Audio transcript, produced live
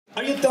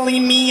you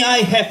telling me I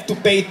have to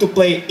pay to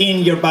play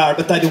in your bar,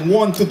 but I don't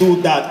want to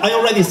do that. I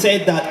already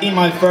said that in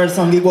my first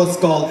song. It was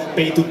called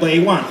Pay to Play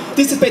 1.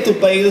 This is Pay to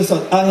Play,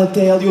 so I'll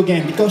tell you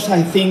again, because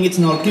I think it's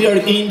not clear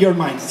in your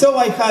mind. So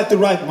I had to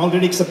write more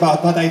lyrics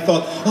about what I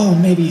thought, oh,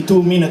 maybe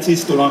 2 minutes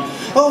is too long.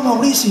 Oh,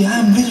 Mauricio,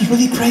 I'm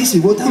really crazy.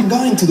 What I'm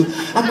going to do?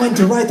 I'm going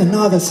to write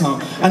another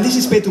song. And this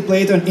is Pay to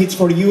Play, and it's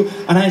for you,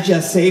 and I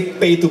just say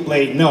Pay to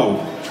Play no.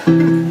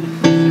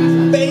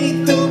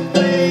 Pay to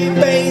play,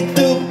 pay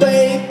to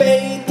play,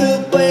 pay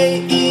to play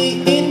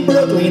in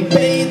Brooklyn.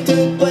 Pay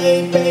to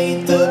play,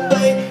 pay to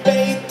play,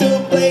 pay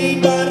to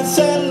play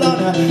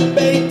Barcelona.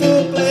 Pay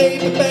to play,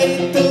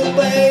 pay to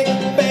play,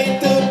 pay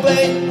to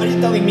play. Are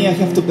you telling me I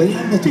have to pay?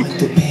 I'm not going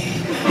to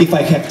pay if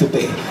I have to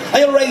pay.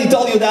 I already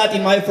told you that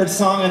in my first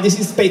song, and this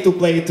is Pay to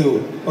Play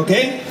too.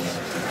 Okay?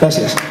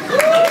 Gracias.